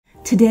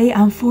Today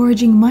I'm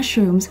foraging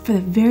mushrooms for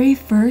the very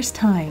first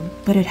time,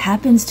 but it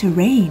happens to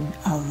rain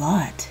a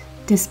lot.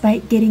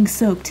 Despite getting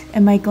soaked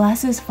and my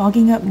glasses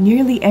fogging up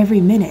nearly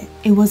every minute,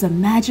 it was a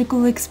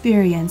magical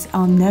experience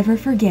I'll never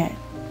forget.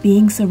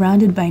 Being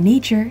surrounded by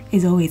nature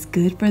is always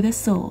good for the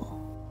soul.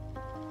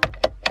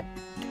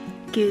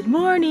 Good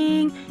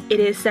morning!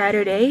 It is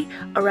Saturday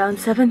around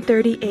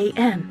 7:30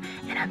 a.m.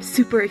 and I'm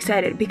super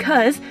excited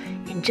because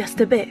in just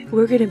a bit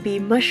we're gonna be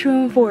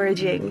mushroom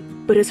foraging.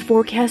 But it's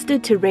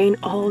forecasted to rain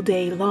all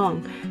day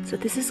long, so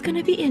this is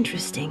gonna be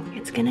interesting.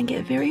 It's gonna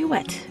get very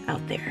wet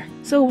out there.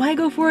 So why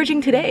go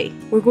foraging today?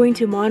 We're going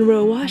to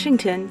Monroe,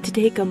 Washington to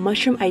take a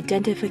mushroom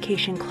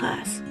identification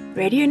class.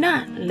 Ready or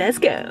not, let's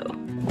go!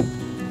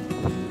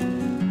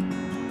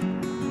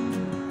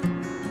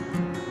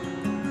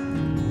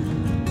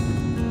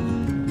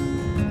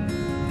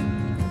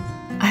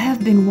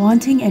 I've been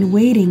wanting and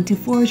waiting to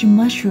forage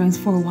mushrooms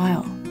for a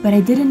while, but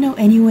I didn't know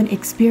anyone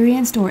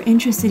experienced or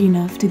interested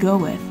enough to go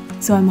with.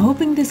 So I'm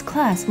hoping this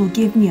class will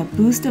give me a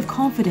boost of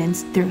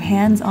confidence through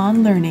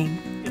hands-on learning.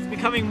 It's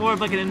becoming more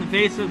of like an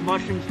invasive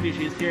mushroom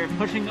species here,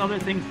 pushing other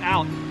things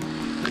out.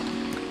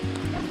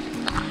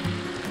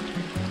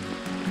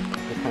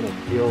 What kind of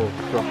gill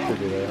structure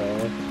do they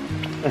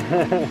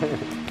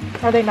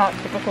have? Are they not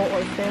typical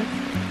oysters?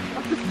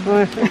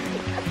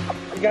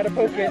 You gotta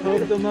poke it.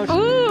 Poke the mushroom.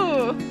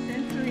 Ooh!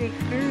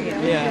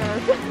 Experience.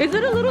 Yeah. Is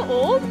it a little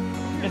old?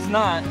 It's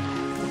not.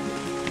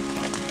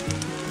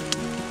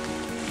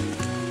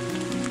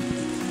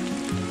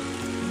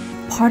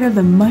 Part of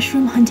the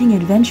mushroom hunting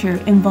adventure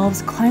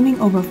involves climbing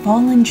over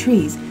fallen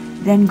trees,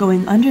 then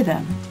going under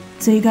them.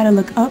 So you gotta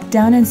look up,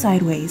 down, and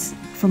sideways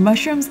for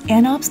mushrooms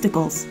and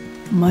obstacles.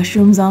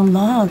 Mushrooms on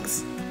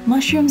logs,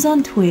 mushrooms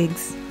on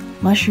twigs,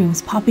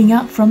 mushrooms popping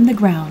out from the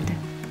ground.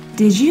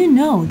 Did you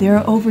know there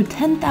are over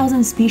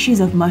 10,000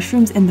 species of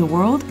mushrooms in the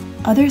world?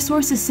 Other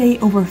sources say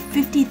over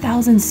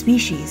 50,000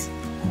 species.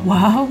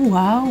 Wow,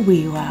 wow,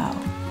 wee wow.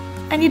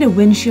 I need a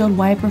windshield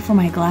wiper for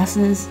my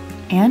glasses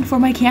and for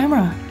my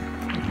camera.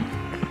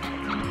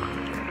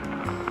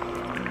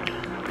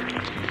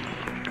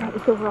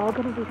 So we're all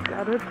going to be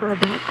gathered for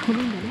about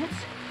 20 minutes.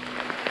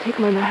 Take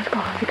my mask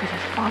off because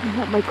it's fogging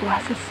up my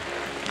glasses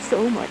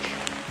so much.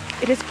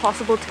 It is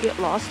possible to get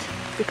lost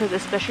because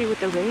especially with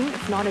the rain,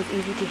 it's not as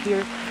easy to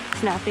hear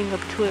snapping of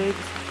twigs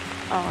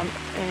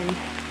and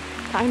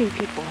tiny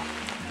people.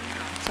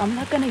 So I'm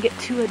not gonna get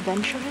too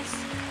adventurous.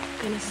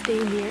 I'm gonna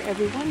stay near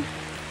everyone.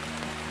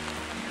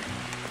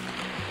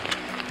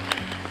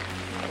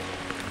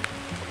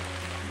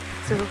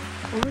 So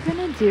what we're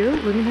gonna do,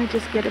 we're gonna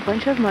just get a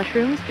bunch of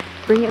mushrooms,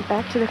 bring it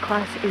back to the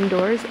class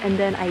indoors, and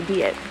then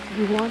ID it.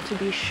 You want to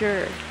be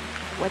sure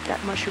what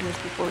that mushroom is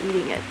before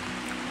eating it.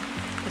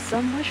 But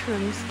some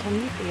mushrooms can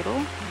be fatal.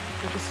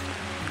 They just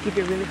give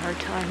you a really hard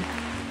time.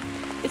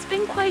 It's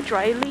been quite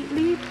dry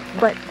lately,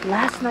 but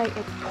last night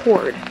it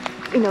poured.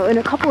 You know, in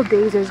a couple of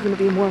days there's going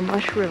to be more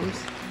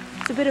mushrooms.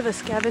 It's a bit of a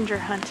scavenger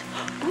hunt.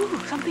 Ooh,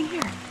 something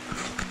here.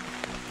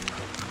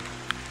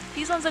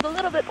 These ones look a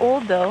little bit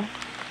old though.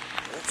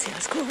 Let's see,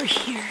 let's go over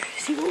here,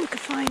 see what we can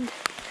find.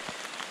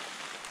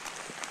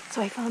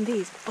 So I found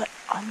these, but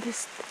on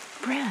this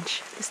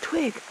branch, this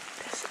twig,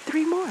 there's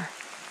 3 more.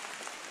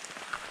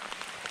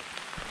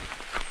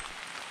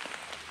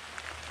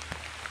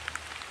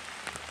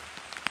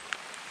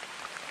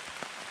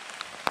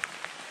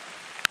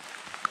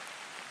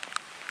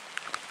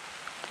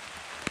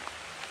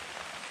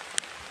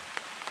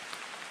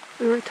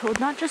 We were told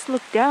not just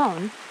look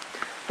down,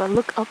 but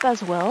look up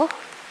as well.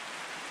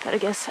 But I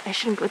guess I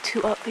shouldn't go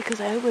too up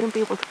because I wouldn't be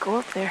able to go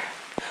up there.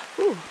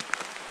 Ooh.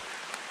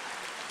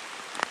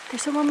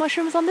 There's some more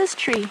mushrooms on this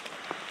tree.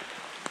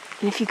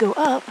 And if you go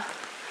up,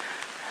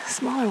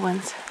 smaller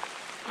ones.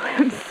 I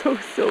am so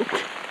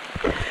soaked.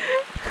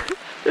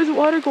 There's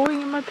water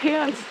going in my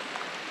pants.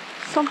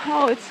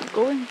 Somehow it's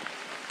going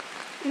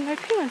in my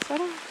pants. I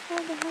don't know how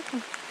that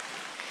happened.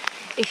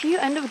 If you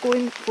end up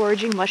going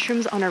foraging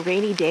mushrooms on a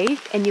rainy day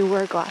and you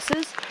wear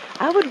glasses,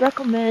 I would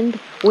recommend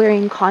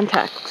wearing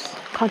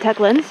contact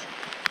lens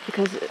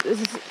because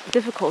this is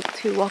difficult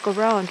to walk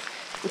around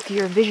with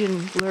your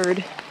vision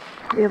blurred.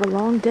 We have a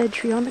long dead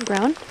tree on the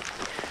ground.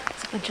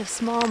 It's a bunch of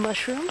small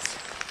mushrooms.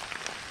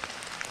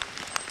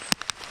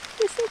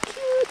 They're so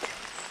cute.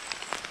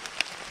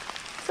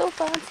 So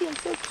fancy and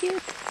so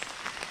cute.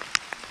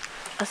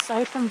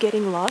 Aside from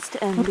getting lost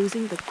and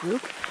losing the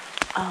group,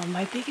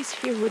 my biggest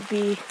fear would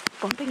be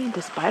bumping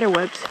into spider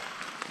webs.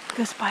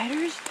 Because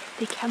spiders,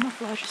 they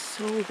camouflage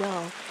so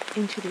well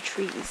into the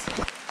trees.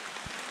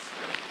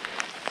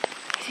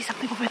 I see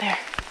something over there.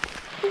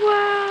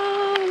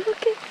 Wow,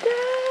 look at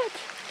that!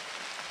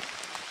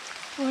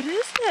 What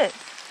is it?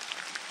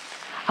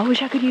 I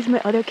wish I could use my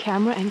other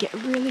camera and get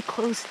really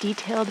close,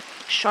 detailed,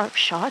 sharp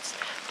shots,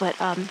 but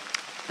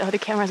the other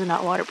cameras are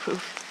not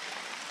waterproof.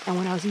 And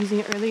when I was using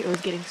it earlier, it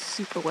was getting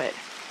super wet.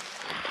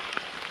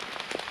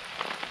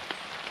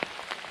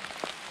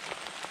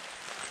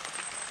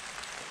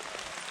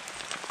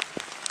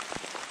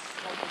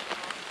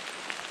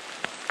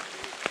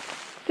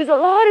 There's a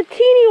lot of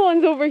teeny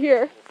ones over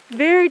here.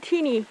 Very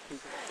teeny.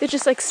 They're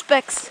just like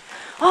specks.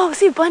 Oh,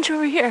 see a bunch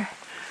over here.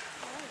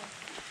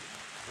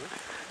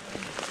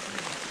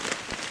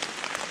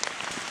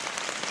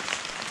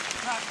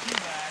 Not too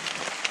bad.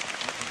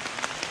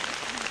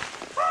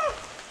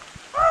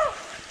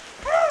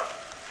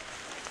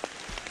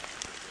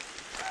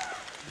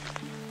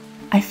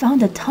 I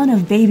found a ton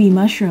of baby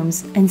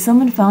mushrooms, and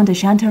someone found a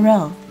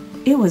chanterelle.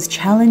 It was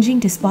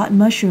challenging to spot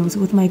mushrooms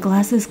with my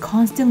glasses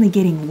constantly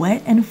getting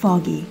wet and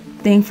foggy.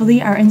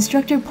 Thankfully, our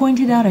instructor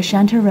pointed out a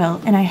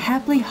chanterelle and I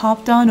happily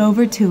hopped on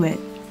over to it.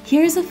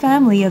 Here's a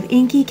family of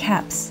inky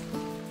caps.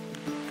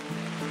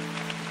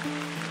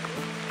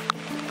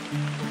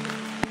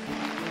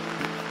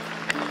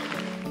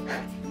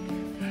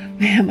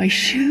 Man, my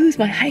shoes,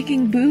 my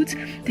hiking boots,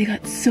 they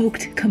got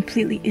soaked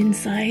completely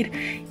inside.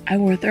 I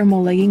wore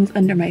thermal leggings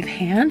under my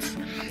pants,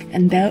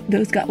 and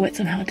those got wet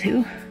somehow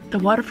too. The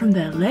water from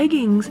the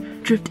leggings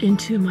dripped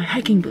into my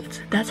hiking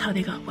boots. That's how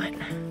they got wet.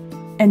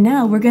 And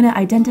now we're gonna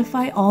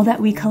identify all that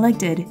we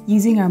collected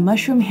using our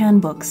mushroom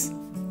handbooks.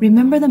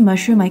 Remember the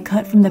mushroom I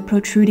cut from the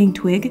protruding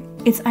twig?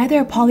 It's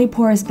either a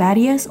Polyporus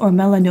badius or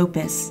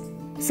Melanopus.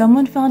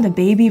 Someone found a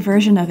baby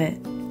version of it.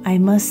 I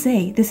must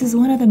say, this is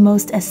one of the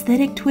most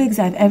aesthetic twigs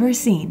I've ever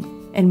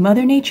seen. And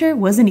Mother Nature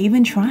wasn't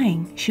even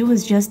trying, she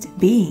was just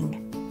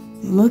being.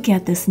 Look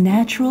at this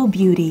natural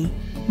beauty.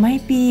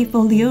 Might be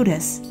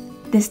Foliotus.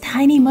 This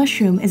tiny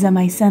mushroom is a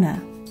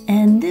Mycena.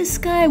 And this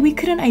guy we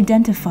couldn't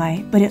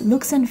identify, but it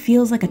looks and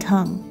feels like a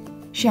tongue.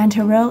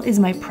 Chanterelle is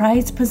my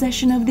prized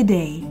possession of the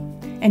day.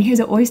 And here's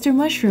an oyster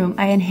mushroom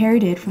I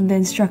inherited from the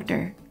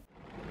instructor.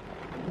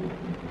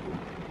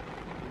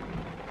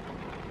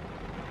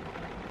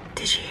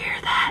 Did you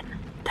hear that?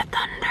 The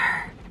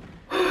thunder.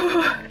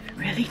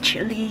 Really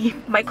chilly.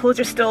 My clothes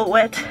are still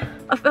wet.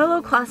 A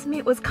fellow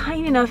classmate was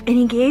kind enough and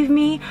he gave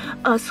me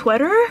a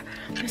sweater.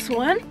 This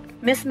one.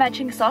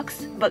 Mismatching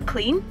socks, but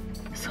clean.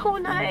 So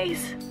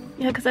nice.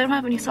 Yeah, because I don't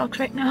have any socks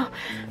right now.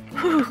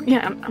 Whew,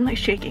 yeah, I'm like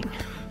shaking.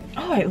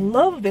 Oh, I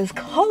love this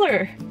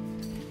color.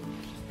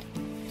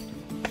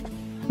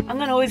 I'm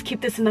gonna always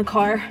keep this in the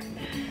car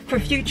for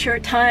future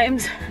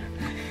times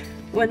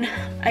when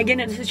I get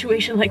in a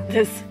situation like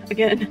this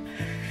again.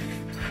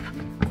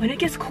 When it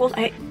gets cold,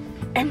 I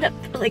end up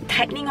like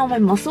tightening all my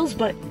muscles,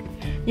 but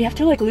you have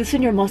to like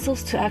loosen your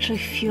muscles to actually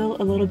feel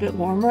a little bit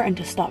warmer and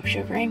to stop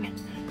shivering.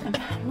 I'm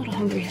a little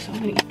hungry, so I'm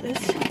gonna eat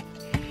this.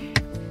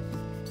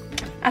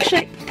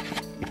 Actually,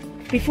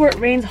 before it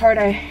rains hard,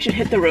 I should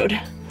hit the road.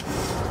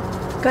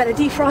 Gotta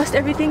defrost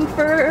everything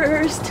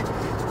first.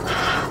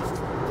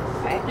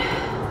 Right.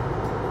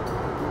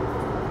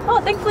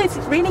 Oh, thankfully it's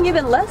raining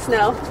even less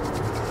now.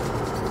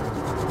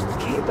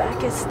 Okay,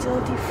 back is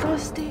still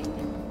defrosting.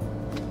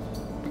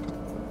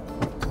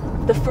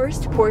 The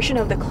first portion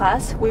of the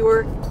class, we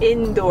were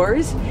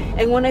indoors.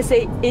 And when I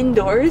say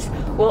indoors,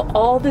 well,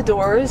 all the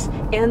doors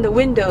and the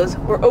windows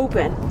were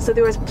open. So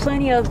there was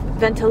plenty of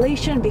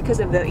ventilation because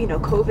of the,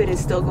 COVID is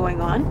still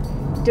going on.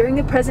 During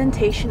the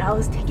presentation, I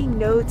was taking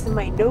notes in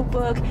my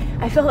notebook.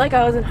 I felt like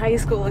I was in high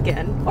school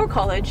again, or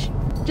college,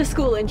 just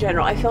school in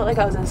general. I felt like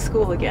I was in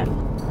school again.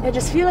 And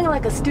just feeling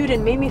like a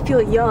student made me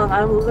feel young.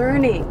 I'm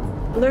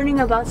learning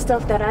about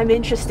stuff that I'm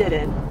interested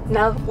in.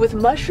 Now, with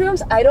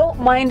mushrooms, I don't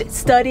mind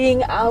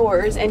studying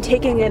hours and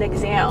taking an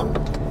exam.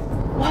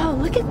 Wow,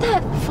 look at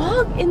that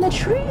fog in the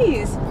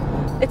trees.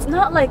 It's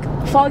not like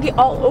foggy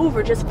all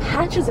over, just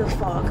patches of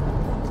fog.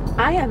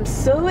 I am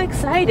so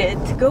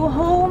excited to go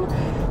home,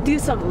 do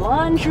some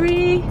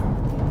laundry,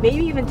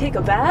 maybe even take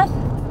a bath,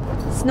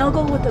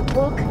 snuggle with a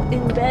book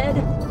in bed,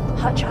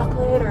 hot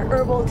chocolate or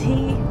herbal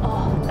tea.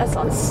 Oh, that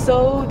sounds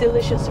so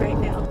delicious right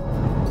now.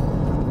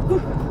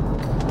 Whew.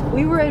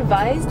 We were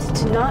advised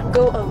to not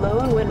go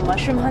alone when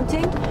mushroom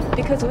hunting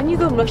because when you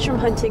go mushroom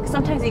hunting,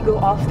 sometimes you go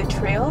off the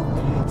trail,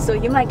 so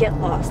you might get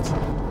lost.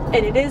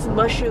 And it is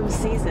mushroom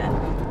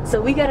season, so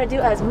we gotta do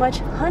as much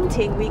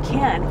hunting we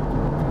can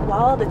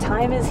while the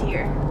time is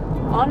here.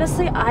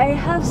 Honestly, I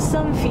have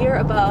some fear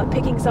about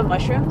picking some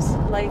mushrooms,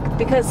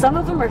 because some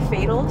of them are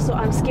fatal, so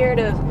I'm scared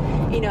of,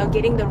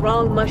 getting the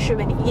wrong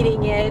mushroom and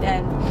eating it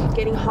and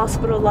getting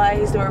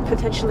hospitalized or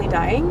potentially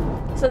dying.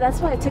 So that's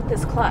why I took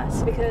this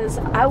class, because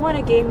I want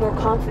to gain more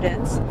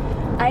confidence.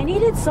 I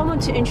needed someone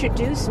to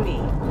introduce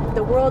me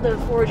the world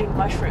of foraging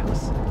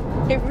mushrooms.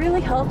 It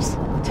really helps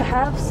to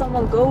have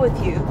someone go with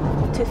you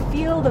to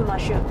feel the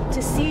mushroom,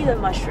 to see the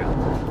mushroom.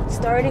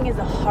 Starting is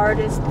the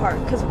hardest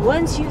part, because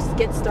once you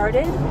get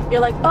started,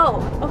 you're like,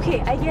 oh, okay,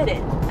 I get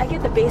it. I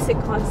get the basic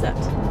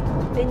concept.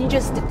 Then you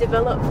just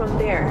develop from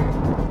there.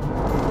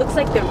 Looks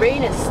like the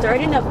rain is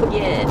starting up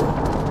again.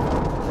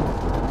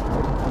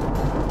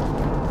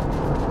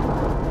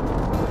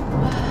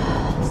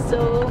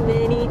 So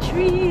many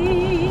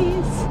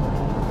trees.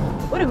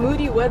 What a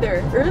moody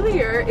weather.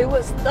 Earlier it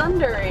was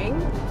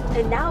thundering,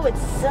 and now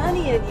it's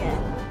sunny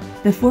again.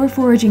 Before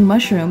foraging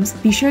mushrooms,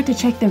 be sure to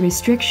check the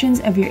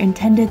restrictions of your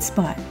intended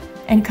spot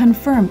and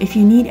confirm if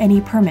you need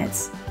any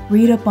permits.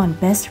 Read up on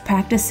best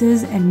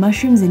practices and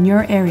mushrooms in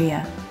your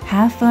area.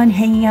 Have fun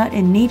hanging out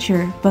in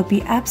nature, but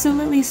be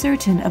absolutely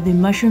certain of the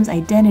mushroom's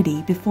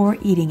identity before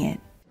eating it.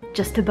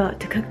 Just about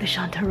to cook the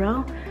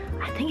chanterelle.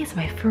 I think it's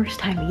my first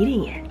time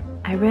eating it.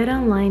 I read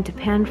online to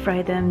pan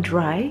fry them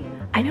dry.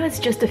 I know it's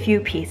just a few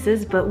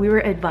pieces, but we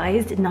were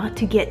advised not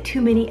to get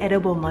too many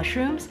edible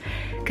mushrooms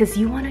because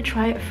you want to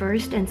try it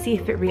first and see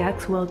if it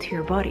reacts well to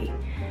your body.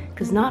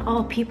 Because not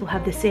all people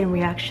have the same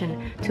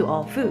reaction to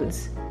all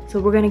foods.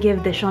 So we're gonna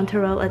give the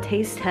chanterelle a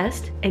taste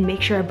test and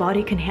make sure our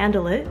body can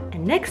handle it.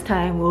 And next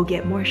time we'll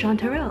get more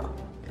chanterelle.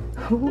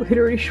 Oh, it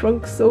already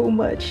shrunk so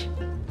much.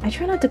 I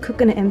try not to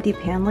cook in an empty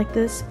pan like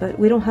this, but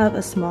we don't have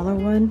a smaller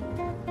one.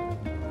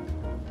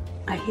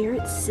 I hear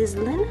it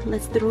sizzling.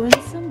 Let's throw in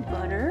some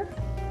butter.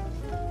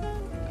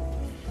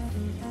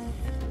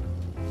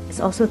 Let's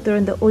also throw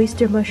in the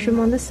oyster mushroom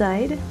on the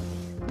side.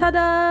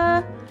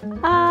 Ta-da!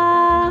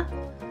 Ah!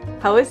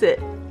 How is it?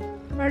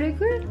 Very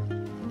good.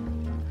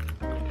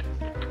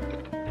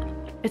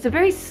 It's a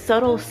very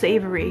subtle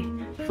savory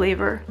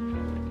flavor.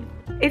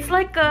 It's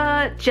like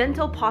a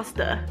gentle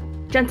pasta.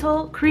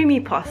 Gentle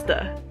creamy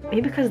pasta.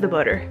 Maybe because of the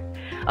butter.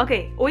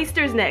 Okay,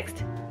 oysters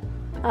next.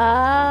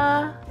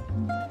 No,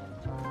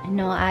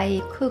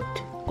 I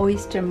cooked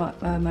oyster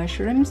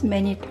mushrooms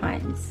many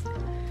times.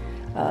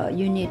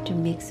 You need to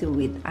mix it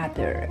with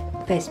other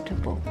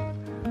vegetable.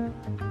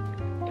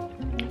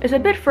 It's a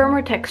bit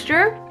firmer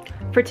texture.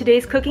 For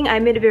today's cooking, I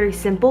made it very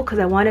simple because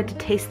I wanted to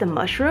taste the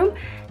mushroom.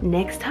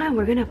 Next time,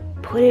 we're gonna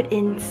put it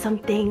in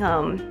something,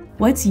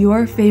 What's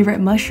your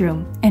favorite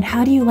mushroom and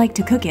how do you like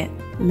to cook it?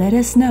 Let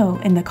us know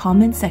in the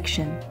comment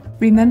section.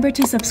 Remember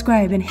to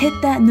subscribe and hit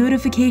that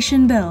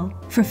notification bell.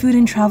 For food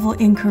and travel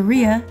in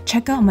Korea,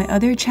 check out my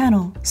other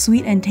channel,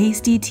 Sweet and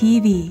Tasty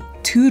TV.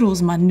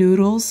 Toodles, my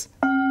noodles.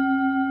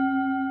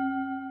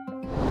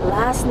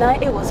 Last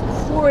night it was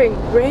pouring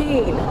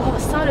rain. Oh, it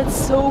sounded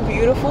so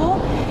beautiful.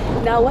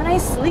 Now when I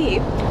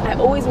sleep, I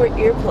always wear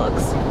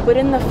earplugs. But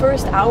in the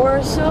first hour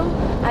or so,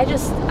 I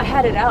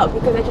had it out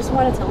because I just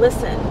wanted to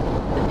listen.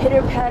 The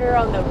pitter patter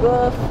on the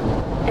roof.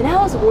 And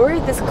I was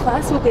worried this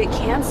class would get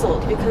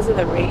canceled because of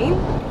the rain.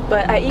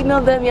 But I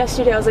emailed them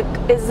yesterday. I was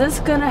like, is this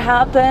gonna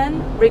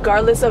happen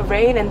regardless of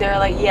rain? And they're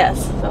like,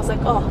 yes. So I was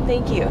like, oh,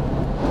 thank you.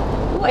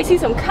 Oh, I see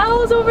some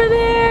cows over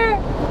there.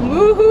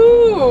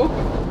 Woohoo!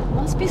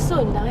 Must be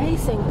so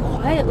nice and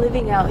quiet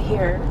living out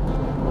here.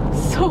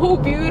 So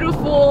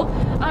beautiful.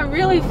 I'm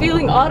really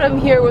feeling autumn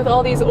here with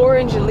all these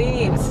orange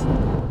leaves.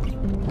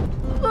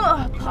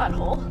 Ugh,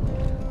 pothole.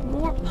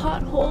 More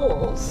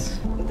potholes.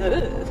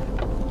 Ugh.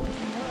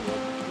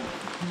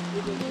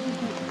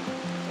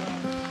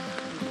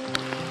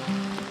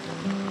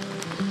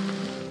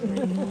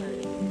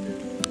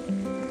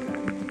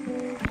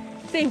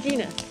 Same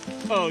genus.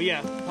 Oh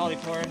yeah,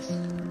 polyporous.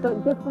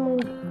 But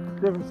different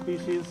Different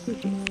species.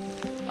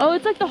 Oh,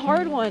 it's like the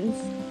hard ones.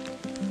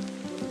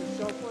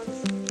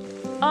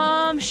 Shelf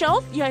ones?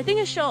 Shelf? Yeah, I think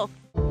it's shelf.